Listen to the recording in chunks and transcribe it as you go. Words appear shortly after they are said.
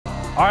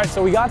All right,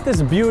 so we got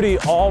this beauty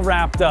all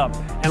wrapped up.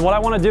 And what I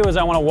want to do is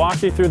I want to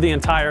walk you through the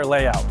entire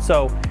layout.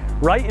 So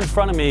right in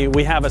front of me,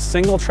 we have a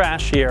single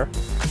trash here.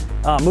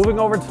 Moving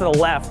over to the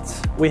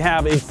left, we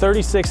have a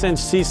 36-inch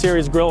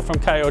C-Series grill from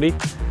Coyote.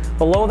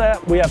 Below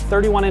that, we have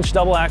 31-inch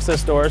double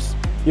access doors.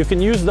 You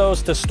can use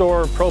those to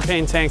store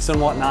propane tanks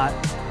and whatnot.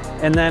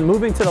 And then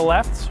moving to the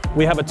left,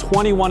 we have a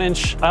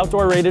 21-inch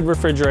outdoor rated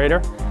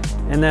refrigerator.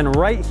 And then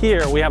right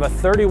here, we have a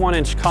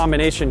 31-inch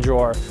combination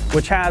drawer,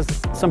 which has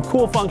some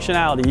cool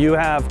functionality. You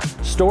have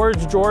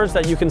storage drawers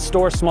that you can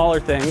store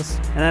smaller things.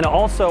 And then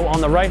also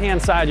on the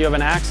right-hand side, you have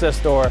an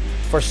access door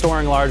for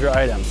storing larger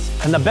items.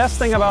 And the best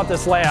thing about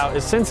this layout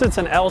is since it's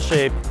an L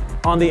shape,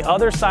 on the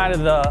other side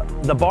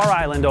of the bar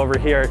island over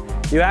here,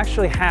 you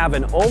actually have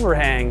an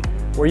overhang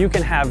where you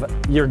can have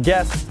your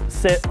guests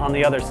sit on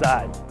the other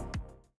side.